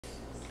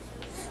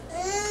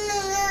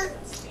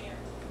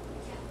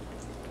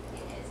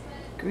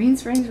Green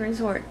Springs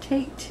Resort,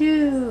 take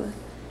 2.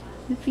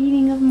 The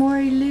feeding of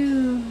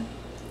Morrilou.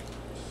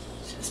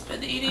 She's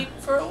been eating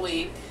for a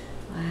week.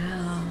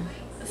 Wow.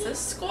 This is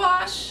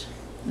squash.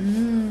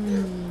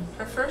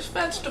 Her first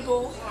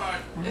vegetable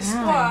is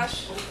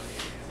squash.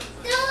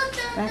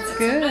 That's It's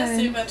good. a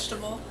messy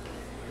vegetable.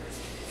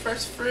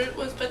 First fruit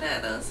was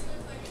bananas.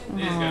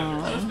 These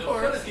guys, Of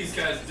course. what are these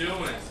guys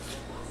doing?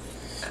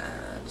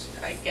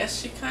 I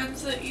guess she kind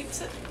of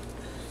eats it.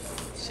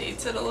 She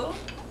eats it a little.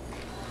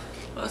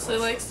 Mostly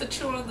likes to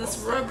chew on this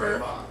rubber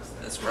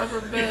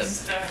bib.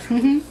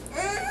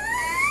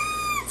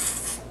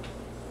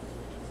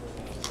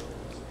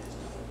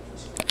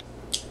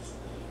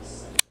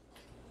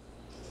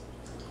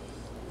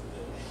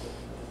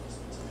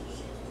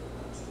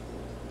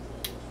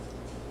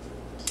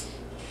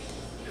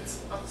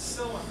 It's a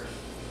cylinder.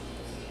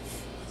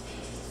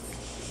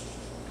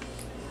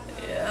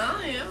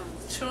 Yeah,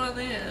 chew on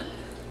the end.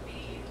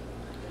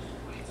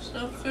 There's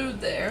no food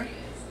there.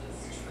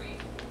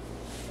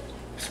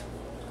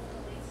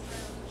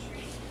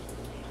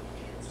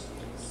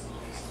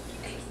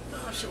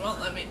 Oh, she won't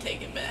let me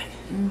take it back.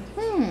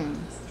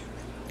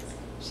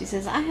 She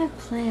says, I have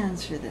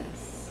plans for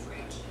this.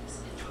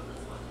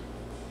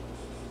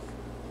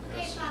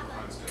 Hey,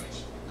 Papa.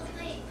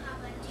 Okay,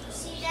 Papa, do you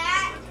see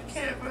that?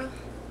 Camera.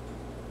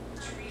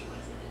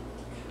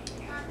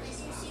 Papa, do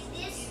you see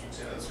this?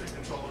 Yeah, that's where you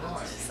control the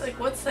line. She's like,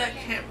 what's that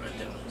camera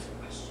doing?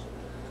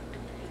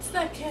 What's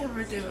that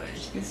camera doing?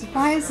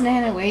 Why is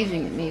Nana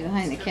waving at me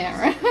behind the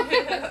camera?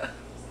 Yeah.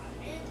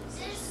 This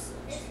is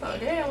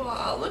Okay, well,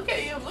 I'll look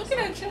at you. I'm looking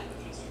at you.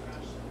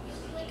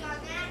 click on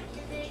that,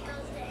 and then it goes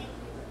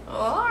to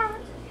Well, alright.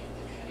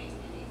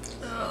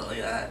 Oh, look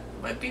at that.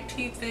 Might be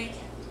teething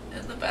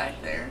in the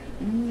back there.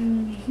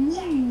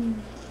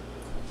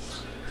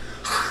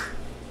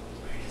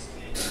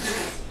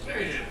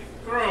 Hey,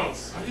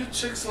 gross. Are you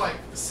chicks like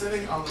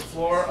sitting on the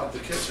floor of the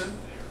kitchen?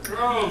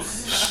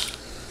 Gross.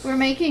 We're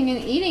making an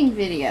eating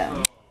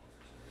video.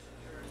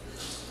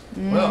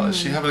 Well, is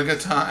she having a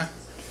good time?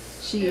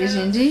 She is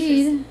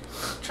indeed.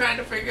 Trying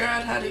to figure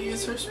out how to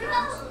use her spoon.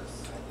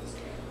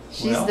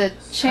 She's Well, the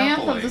champ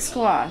of happily. the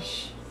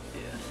squash.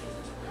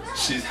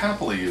 She's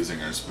happily using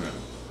her spoon.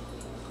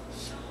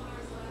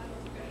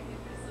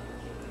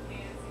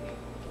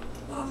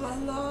 La la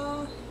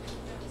la.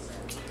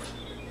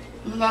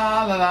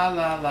 La la la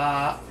la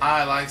la.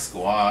 I like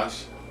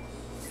squash.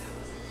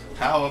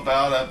 How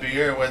about a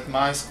beer with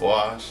my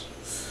squash?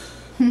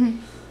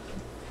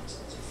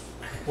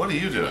 What are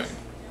you doing?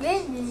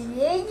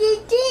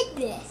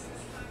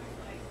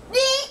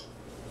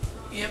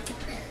 Yep.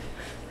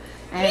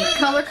 And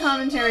color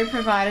commentary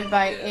provided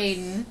by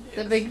Aiden,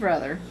 the big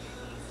brother.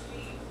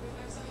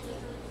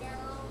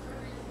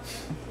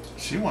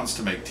 She wants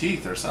to make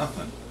teeth or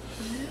something.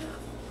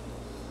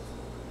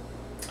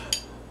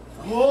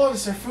 Whoa,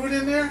 is there food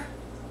in there?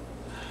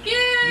 Yay!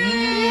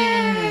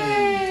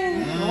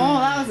 Oh,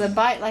 that was a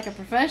bite like a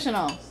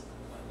professional.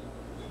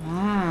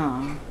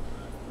 Wow.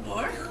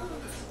 More?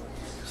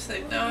 She's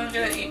like, no, I'm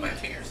gonna eat my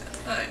fingers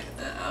out.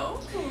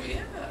 Oh,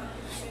 yeah.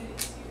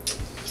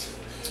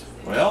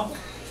 Well,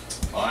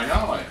 by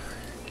golly.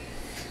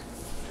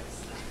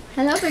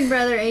 Hello, big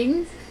brother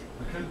Aiden.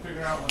 I couldn't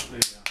figure out what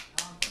the...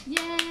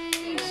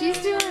 Yay, she's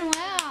doing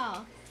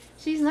well.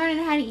 She's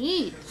learning how to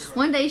eat.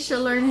 One day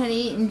she'll learn how to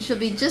eat and she'll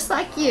be just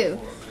like you.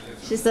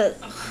 She says,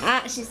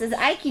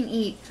 I can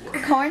eat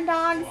corn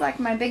dogs like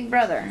my big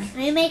brother.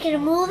 Are you making a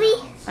movie?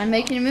 I'm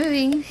making a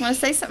movie. Want to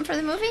say something for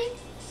the movie?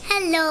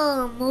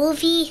 Hello,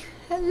 movie.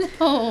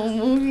 Hello,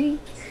 movie.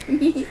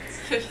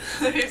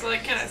 He's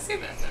like, can I see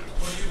that now?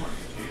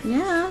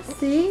 Yeah,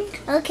 see?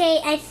 Okay,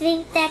 I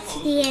think that's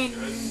the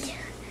end.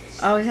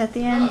 Oh, is that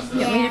the end? You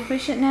want me to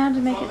push it now to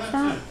make it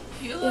stop?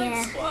 You like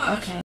Yeah. squash. Okay.